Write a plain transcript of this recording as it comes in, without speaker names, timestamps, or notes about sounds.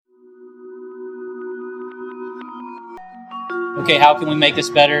okay, how can we make this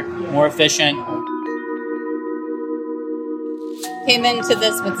better, more efficient? Came into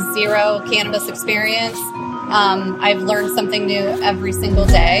this with zero cannabis experience. I've learned something new every single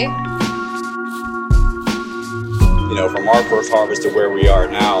day. You know, from our first harvest to where we are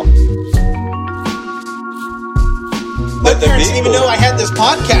now. My parents didn't even know I had this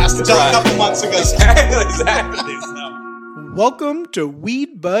podcast until a couple months ago. Exactly. Welcome to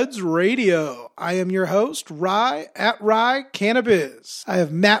Weed Buds Radio. I am your host, Rye at Rye Cannabis. I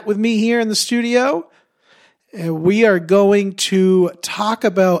have Matt with me here in the studio, and we are going to talk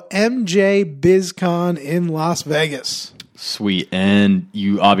about MJ BizCon in Las Vegas. Sweet. And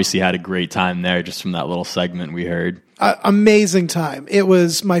you obviously had a great time there just from that little segment we heard. Amazing time. It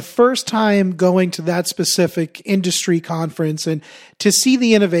was my first time going to that specific industry conference, and to see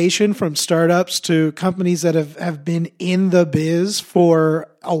the innovation from startups to companies that have been in the biz for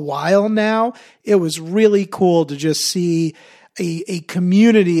a while now, it was really cool to just see a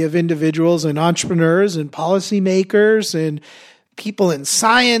community of individuals and entrepreneurs and policymakers and people in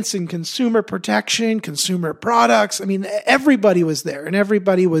science and consumer protection, consumer products. I mean, everybody was there and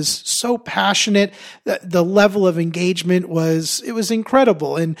everybody was so passionate. The level of engagement was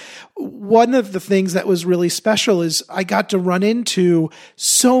incredible. And one of the things that was really special is I got to run into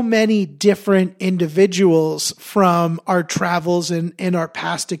so many different individuals from our travels and our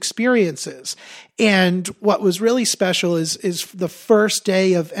past experiences. And what was really special is the first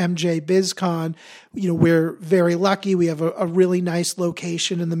day of MJ BizCon. You know, we're very lucky. We have a really nice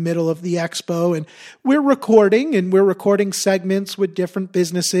location in the middle of the expo, and we're recording segments with different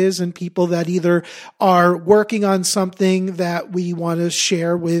businesses and people that either are working on something that we want to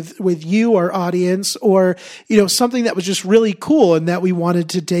share with you, our audience, or, you know, something that was just really cool and that we wanted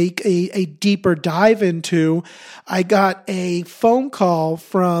to take a deeper dive into. I got a phone call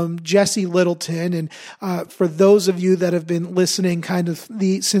from Jesse Littleton, and for those of you that have been listening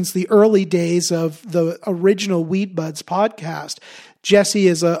since the early days of the original Weed Buds podcast, Jesse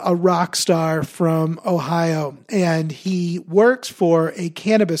is a rock star from Ohio, and he works for a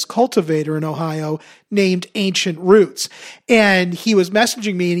cannabis cultivator in Ohio named Ancient Roots. And he was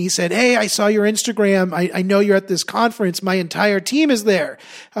messaging me and he said, "Hey, I saw your Instagram. I know you're at this conference. My entire team is there.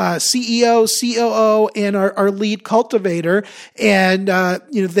 CEO, COO, and our lead cultivator. And,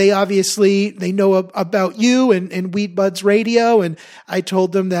 they know about you and Weed Buds Radio." And I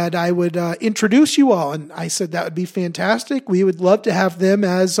told them that I would introduce you all. And I said, that would be fantastic. We would love to have them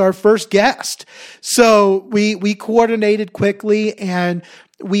as our first guest. So we coordinated quickly, and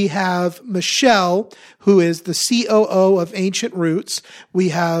we have Michelle, who is the COO of Ancient Roots. We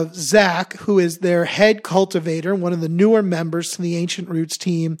have Zach, who is their head cultivator, one of the newer members to the Ancient Roots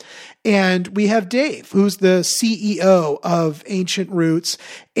team. And we have Dave, who's the CEO of Ancient Roots.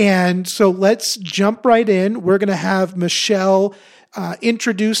 And so let's jump right in. We're going to have Michelle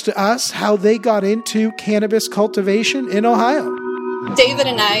introduce to us how they got into cannabis cultivation in Ohio. David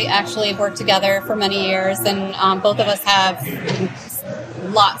and I actually have worked together for many years, and both of us have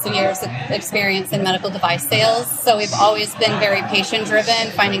lots of years of experience in medical device sales. So we've always been very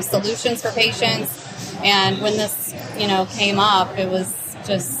patient-driven, finding solutions for patients. And when this, came up, it was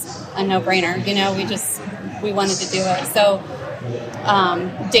just a no-brainer. We wanted to do it. So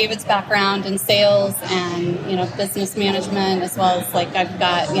David's background in sales and, business management, as well as I've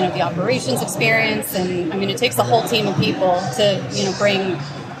got, the operations experience. And it takes a whole team of people to, bring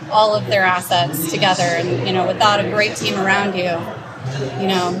all of their assets together. And, without a great team around you,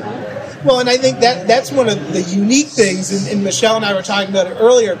 Well, and I think that's one of the unique things, and Michelle and I were talking about it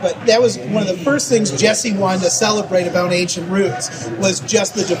earlier, but that was one of the first things Jesse wanted to celebrate about Ancient Roots was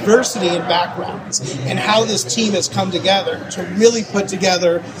just the diversity in backgrounds and how this team has come together to really put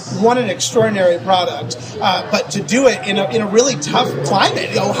together, an extraordinary product, but to do it in a really tough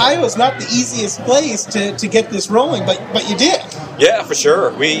climate. Ohio is not the easiest place to get this rolling, but you did. Yeah, for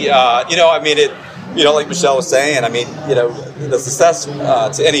sure. We, like Michelle was saying, the success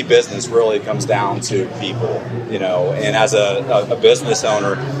to any business really comes down to people, and as a business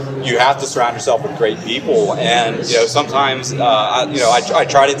owner, you have to surround yourself with great people. And, sometimes, I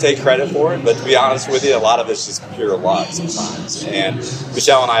try to take credit for it, but to be honest with you, a lot of it's just pure luck sometimes. And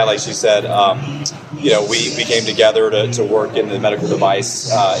Michelle and I, like she said, we came together to work in the medical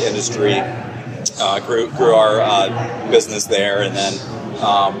device industry, grew our business there, and then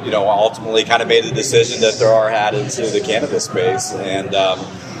ultimately kind of made the decision to throw our hat into the cannabis space. And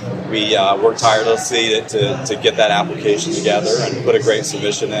we worked tirelessly to get that application together and put a great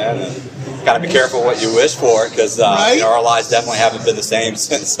submission in. And kind of be careful what you wish for, because our lives definitely haven't been the same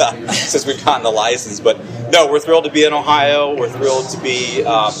since we've gotten the license. But no, we're thrilled to be in Ohio. We're thrilled to be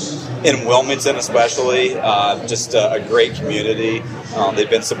in Wilmington, especially. Just a great community. They've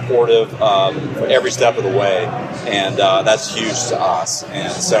been supportive for every step of the way, and that's huge to us.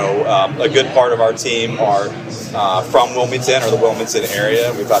 And so a good part of our team are from Wilmington or the Wilmington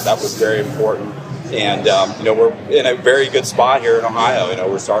area. We thought that was very important. And, we're in a very good spot here in Ohio.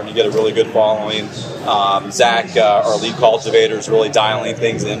 We're starting to get a really good following. Zach, our lead cultivator, is really dialing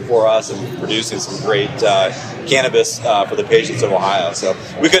things in for us and producing some great cannabis for the patients of Ohio. So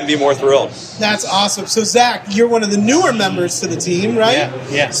we couldn't be more thrilled. That's awesome. So, Zach, you're one of the newer members to the team, right?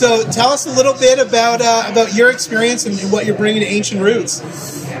 Yeah. So tell us a little bit about your experience and what you're bringing to Ancient Roots.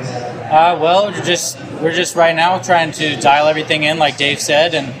 Well, we're just right now trying to dial everything in, like Dave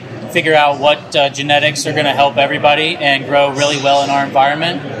said, and figure out what genetics are going to help everybody and grow really well in our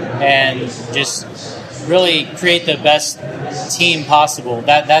environment, and just really create the best team possible.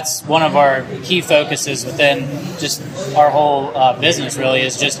 That's one of our key focuses within just our whole business. Really,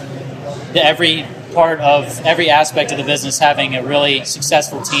 is just every part of every aspect of the business having a really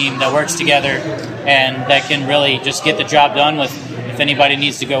successful team that works together and that can really just get the job done. With if anybody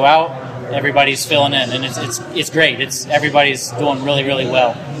needs to go out, everybody's filling in, and it's great. Everybody's doing really, really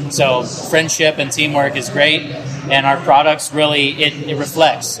well. So friendship and teamwork is great, and our products really it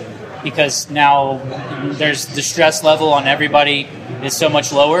reflects, because now there's the stress level on everybody is so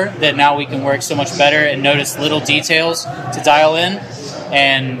much lower that now we can work so much better and notice little details to dial in,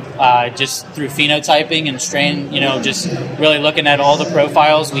 and just through phenotyping and strain, just really looking at all the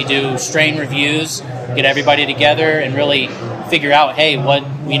profiles. We do strain reviews, get everybody together, and really figure out, hey, what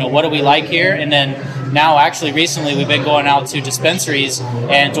do we like here? And then now, actually, recently we've been going out to dispensaries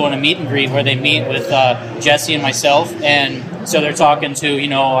and doing a meet and greet where they meet with Jesse and myself, and so they're talking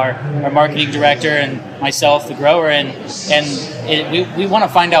to our marketing director and myself, the grower, and we want to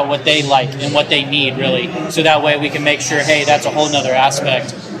find out what they like and what they need, really, so that way we can make sure, hey, that's a whole nother aspect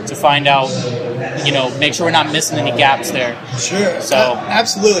to find out, make sure we're not missing any gaps there. Sure. So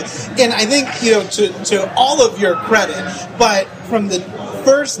absolutely. And I think, to all of your credit, but from the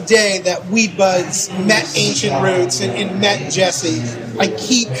first day that Weed Buds met Ancient Roots and met Jesse, I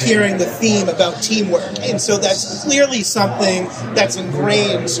keep hearing the theme about teamwork. And so that's clearly something that's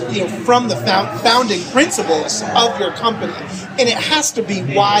ingrained, from the founding principles of your company. And it has to be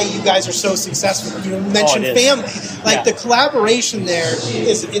why you guys are so successful. You mentioned family. The collaboration there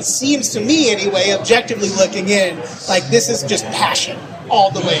is, it seems to me anyway, objectively looking in, like this is just passion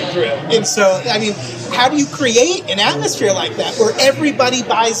all the way through. And so, how do you create an atmosphere like that where everybody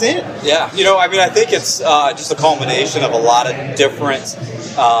buys in? Yeah, I think it's just a culmination of a lot of different,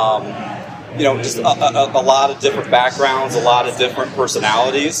 just a lot of different backgrounds, a lot of different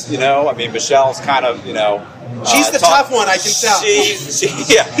personalities. Michelle's kind of, she's the tough one, I can tell.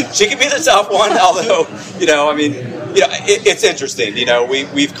 She can be the tough one, although, it's interesting.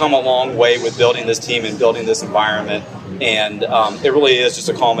 We've come a long way with building this team and building this environment. And it really is just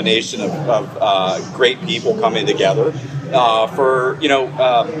a culmination of great people coming together for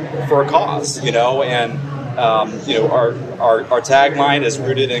a cause, and our tagline is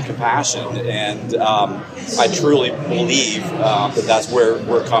rooted in compassion, and I truly believe that that's where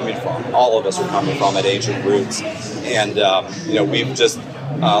we're coming from. All of us are coming from at Ancient Roots, and we've just.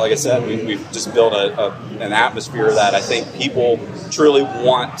 Like I said, we've just built an atmosphere that I think people truly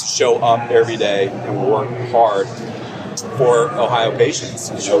want to show up every day and work hard for Ohio patients,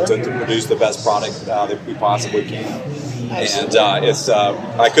 to produce the best product that we possibly can. And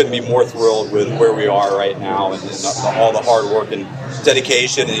I couldn't be more thrilled with where we are right now, and all the hard work and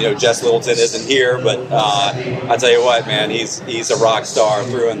dedication. And Jess Littleton isn't here, but I tell you what, man, he's a rock star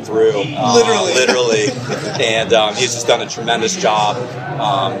through and through, literally. And he's just done a tremendous job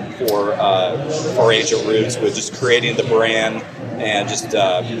for Ancient Roots with just creating the brand and just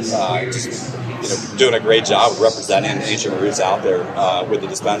doing a great job representing Ancient Roots out there with the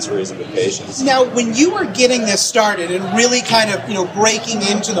dispensaries and with patients. Now, when you were getting this started and really kind of, breaking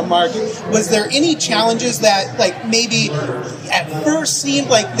into the market, was there any challenges that, maybe at first seemed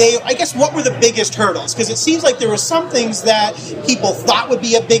like what were the biggest hurdles? Because it seems like there were some things that people thought would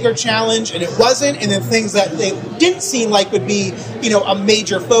be a bigger challenge and it wasn't, and then things that they didn't seem like would be, a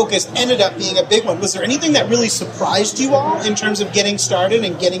major focus ended up being a big one. Was there anything that really surprised you all in terms of getting started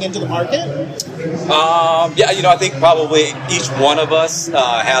and getting into the market? I think probably each one of us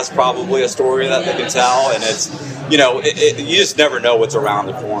has probably a story that they can tell, and it's you just never know what's around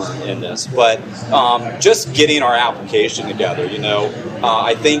the corner in this. But just getting our application together,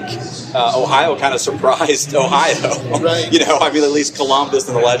 I think Ohio kind of surprised Ohio. Right. At least Columbus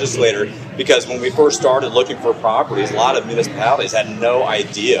and the legislator, because when we first started looking for properties, a lot of municipalities had no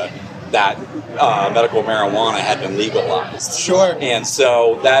idea that medical marijuana had been legalized. Sure. And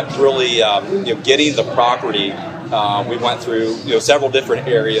so that really, getting the property, we went through several different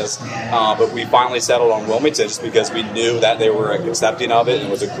areas, but we finally settled on Wilmington just because we knew that they were accepting of it and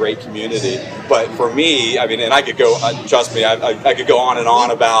it was a great community. But for me, and I could go, trust me, I could go on and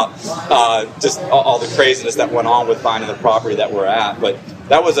on about just all the craziness that went on with finding the property that we're at. But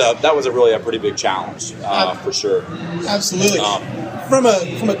that was a really pretty big challenge for sure. Absolutely. From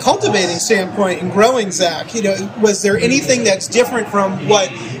a cultivating standpoint and growing, Zach, was there anything that's different from what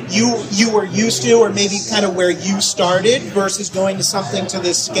you were used to, or maybe kind of where you started versus going to something to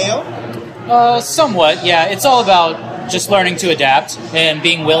this scale? Somewhat, yeah. It's all about just learning to adapt and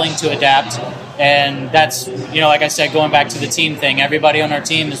being willing to adapt. And that's, like I said, going back to the team thing, everybody on our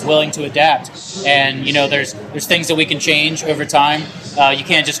team is willing to adapt. And, there's things that we can change over time. You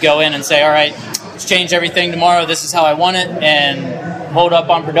can't just go in and say, all right, let's change everything tomorrow. This is how I want it. And hold up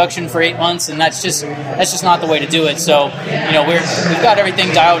on production for 8 months, and that's just not the way to do it. So, we've got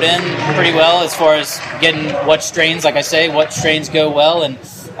everything dialed in pretty well as far as getting what strains go well, and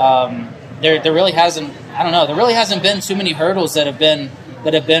there really hasn't been too many hurdles that have been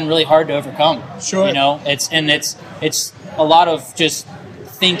really hard to overcome. Sure. It's a lot of just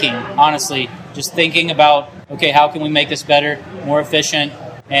thinking, honestly, just thinking about, okay, how can we make this better, more efficient,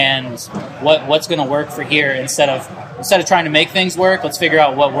 and what's going to work for here instead of trying to make things work, let's figure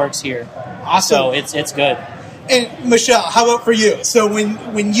out what works here. Awesome. So it's good. And Michelle, how about for you? So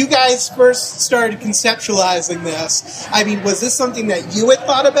when you guys first started conceptualizing this, was this something that you had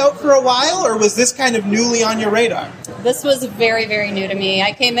thought about for a while, or was this kind of newly on your radar? This was very, very new to me.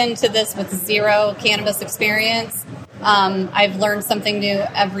 I came into this with zero cannabis experience. I've learned something new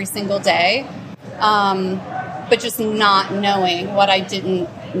every single day, but just not knowing what I didn't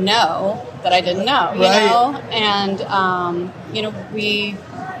know that I didn't know, Right. And, we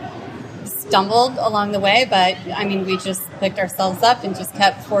stumbled along the way, but, we just picked ourselves up and just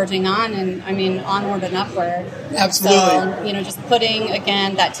kept forging on and, onward and upward. Absolutely. So, just putting,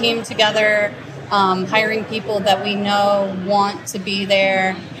 again, that team together, hiring people that we know want to be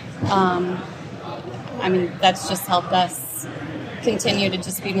there. That's just helped us continue to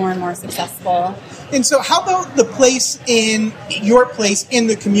just be more and more successful. And so how about your place in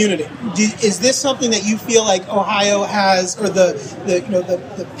the community? Is this something that you feel like Ohio has, or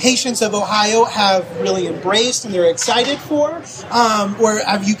the patients of Ohio have really embraced and they're excited for? Or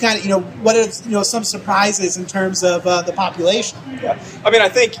have you kind of, what are, some surprises in terms of the population? Yeah. I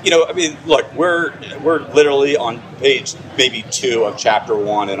think, look, we're literally on page maybe 2 of chapter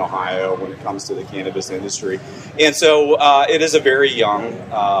 1 in Ohio when it comes to the cannabis industry. And so it is a very young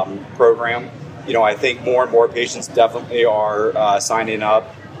program. I think more and more patients definitely are signing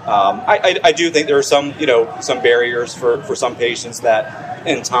up. I do think there are some barriers for some patients that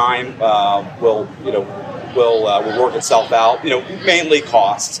in time will work itself out. Mainly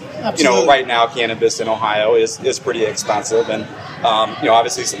costs. Absolutely. Right now cannabis in Ohio is pretty expensive, and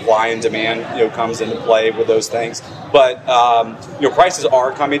obviously supply and demand comes into play with those things. But prices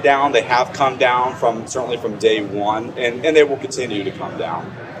are coming down. They have come down certainly from day one, and they will continue to come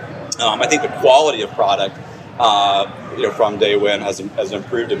down. I think the quality of product, from day one has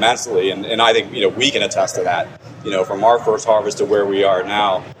improved immensely, and I think we can attest to that. From our first harvest to where we are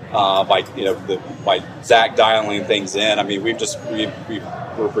now, by Zach dialing things in.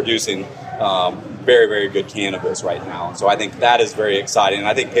 We're producing very, very good cannabis right now. So I think that is very exciting, and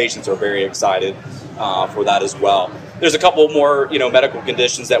I think patients are very excited for that as well. There's a couple more medical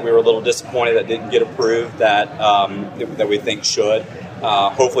conditions that we were a little disappointed that didn't get approved that we think should.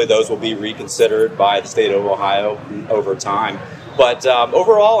 Hopefully those will be reconsidered by the state of Ohio over time. But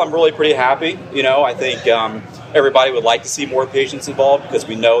overall, I'm really pretty happy. I think everybody would like to see more patients involved, because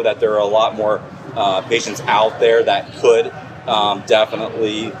we know that there are a lot more patients out there that could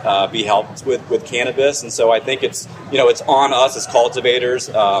definitely be helped with cannabis. And so I think it's on us as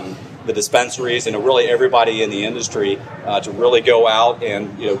cultivators, the dispensaries, and really everybody in the industry to really go out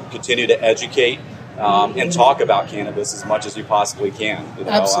and continue to educate and talk about cannabis as much as you possibly can.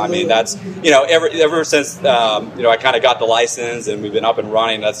 Absolutely. That's ever since I kind of got the license and we've been up and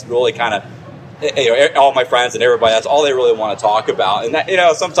running. That's really kind of all my friends and everybody. That's all they really want to talk about. And that,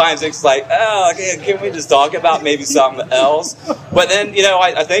 sometimes it's like, can we just talk about maybe something else? But then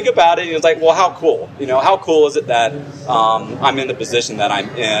I think about it, and it's like, well, how cool? How cool is it that I'm in the position that I'm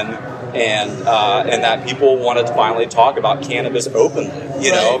in? and that people wanted to finally talk about cannabis openly,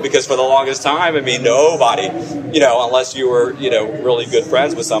 because for the longest time, I mean, nobody, unless you were, really good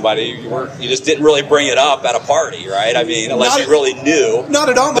friends with somebody, you just didn't really bring it up at a party, right? I mean, unless you really knew. Not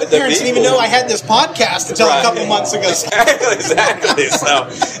at all. My parents didn't even know I had this podcast until a couple months ago. Exactly.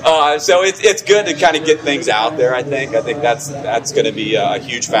 So it's good to kind of get things out there. I think that's going to be a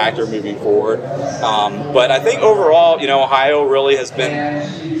huge factor moving forward. But I think overall, Ohio really has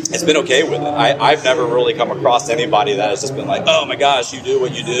been okay with it. I've never really come across anybody that has just been like, oh my gosh, you do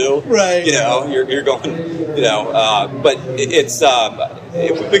what you do, right? You're going, but it's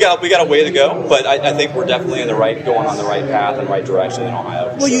we got a way to go. But I think we're definitely going on the right path and right direction in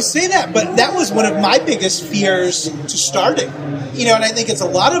Ohio. Well, you say that, but that was one of my biggest fears to starting. And I think it's a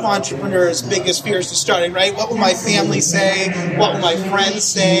lot of entrepreneurs' biggest fears to starting, right? What will my family say? What will my friends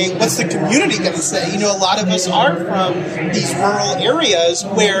say? What's the community going to say? A lot of us are from these rural areas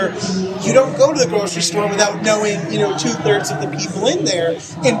where you don't go to the grocery store without knowing, 2/3 of the people in there,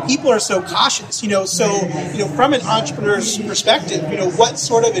 and people are so cautious, So, from an entrepreneur's perspective, what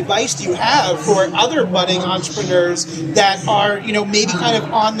sort of advice do you have for other budding entrepreneurs that are, maybe kind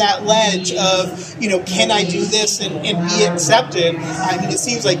of on that ledge of, can I do this and be accepted? I mean, it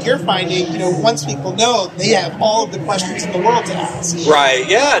seems like you're finding, once people know, they have all of the questions in the world to ask. Right.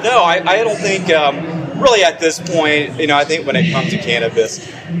 Yeah. No, I don't think really at this point, I think when it comes to cannabis,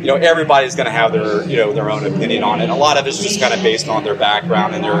 everybody's going to have their, their own opinion on it. A lot of it's just kind of based on their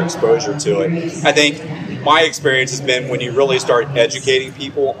background and their exposure to it. I think my experience has been when you really start educating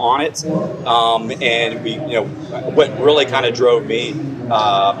people on it, and we, what really kind of drove me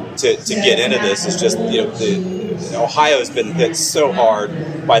to get into this is just, Ohio has been hit so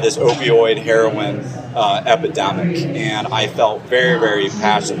hard by this opioid heroin epidemic, and I felt very, very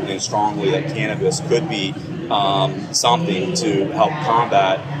passionately and strongly that cannabis could be something to help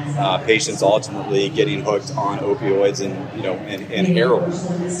combat patients ultimately getting hooked on opioids and heroin.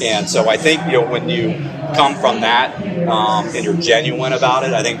 And so I think when you come from that and you're genuine about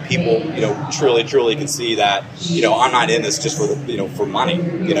it, I think people truly can see that I'm not in this just for money.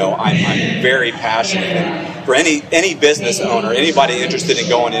 I'm very passionate. And for any business owner, anybody interested in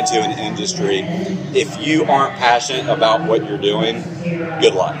going into an industry, if you aren't passionate about what you're doing,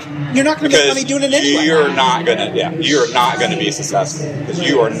 good luck. You're not going to make money doing it anyway. You're not going to be successful because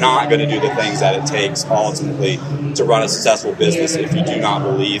you are not going to do the things that it takes ultimately to run a successful business if you do not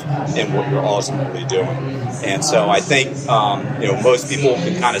believe in what you're ultimately doing. And so I think most people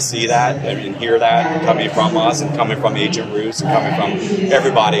can kind of see that and hear that coming from us and coming from Ancient Roots and coming from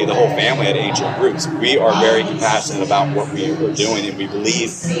everybody, the whole family at Ancient Roots. We are very compassionate about what we are doing, and we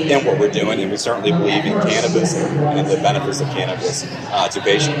believe in what we're doing, and we certainly believe in cannabis and the benefits of cannabis to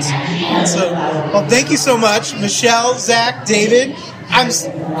patients. Awesome. Well, thank you so much, Michelle, Zach, David.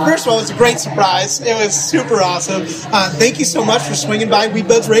 First of all, it was a great surprise. It was super awesome. Thank you so much for swinging by Weed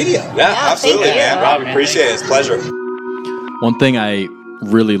Buds Radio. Yeah, absolutely, man. Rob, appreciate it. It's a pleasure. One thing I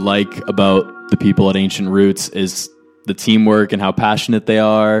really like about the people at Ancient Roots is the teamwork and how passionate they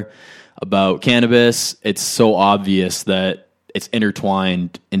are about cannabis. It's so obvious that it's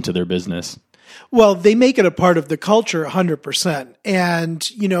intertwined into their business. Well, they make it a part of the culture 100%. And,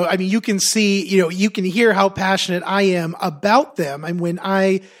 you can see, you can hear how passionate I am about them. And when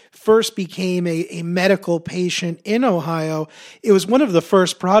I first became a medical patient in Ohio, it was one of the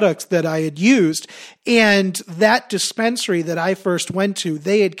first products that I had used. And that dispensary that I first went to,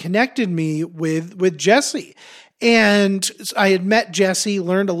 they had connected me with Jesse. And I had met Jesse,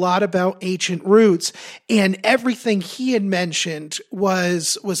 learned a lot about Ancient Roots, and everything he had mentioned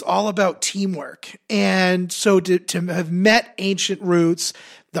was all about teamwork. And so to have met Ancient Roots,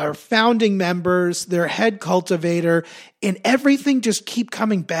 their founding members, their head cultivator, and everything just keep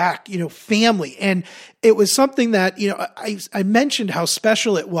coming back, family. And it was something that, I mentioned how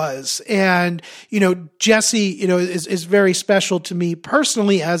special it was. And, Jesse, is very special to me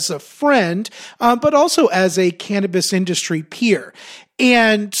personally as a friend, but also as a cannabis industry peer.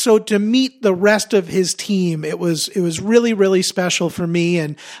 And so to meet the rest of his team, it was really, really special for me.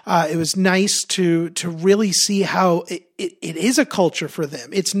 And it was nice to really see how it is a culture for them.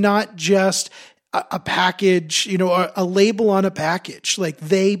 It's not just a package, a label on a package. Like,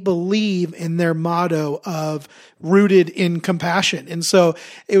 they believe in their motto of rooted in compassion. And so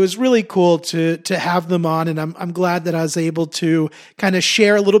it was really cool to have them on. And I'm glad that I was able to kind of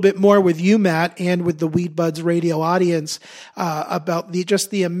share a little bit more with you, Matt, and with the Weed Buds Radio audience, about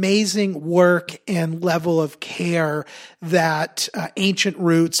the amazing work and level of care that Ancient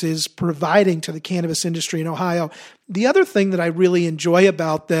Roots is providing to the cannabis industry in Ohio. The other thing that I really enjoy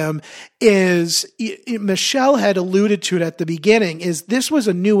about them is Michelle had alluded to it at the beginning, is this was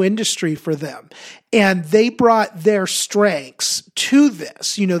a new industry for them. And they brought their strengths to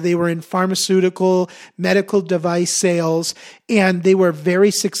this. They were in pharmaceutical, medical device sales, and they were very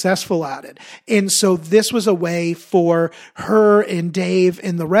successful at it. And so this was a way for her and Dave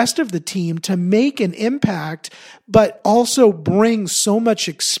and the rest of the team to make an impact, but also bring so much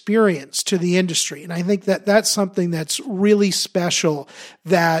experience to the industry. And I think that that's something that's really special,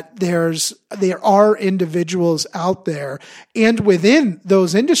 that there are individuals out there and within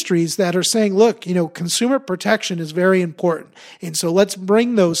those industries that are saying, look, consumer protection is very important. And so let's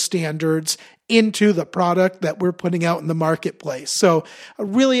bring those standards into the product that we're putting out in the marketplace. So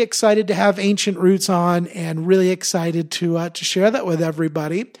really excited to have Ancient Roots on, and really excited to share that with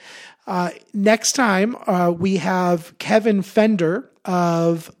everybody. Next time, we have Kevin Fender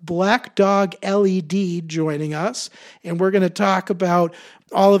of Black Dog LED joining us, and we're going to talk about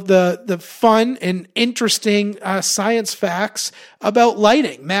all of the fun and interesting science facts about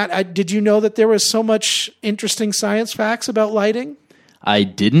lighting. Matt, did you know that there was so much interesting science facts about lighting? I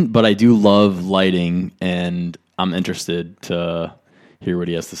didn't, but I do love lighting, and I'm interested to hear what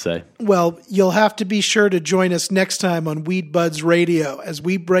he has to say. Well, you'll have to be sure to join us next time on Weed Buds Radio as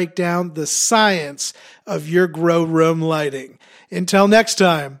we break down the science of your grow room lighting. Until next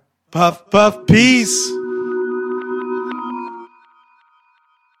time, puff, puff, peace.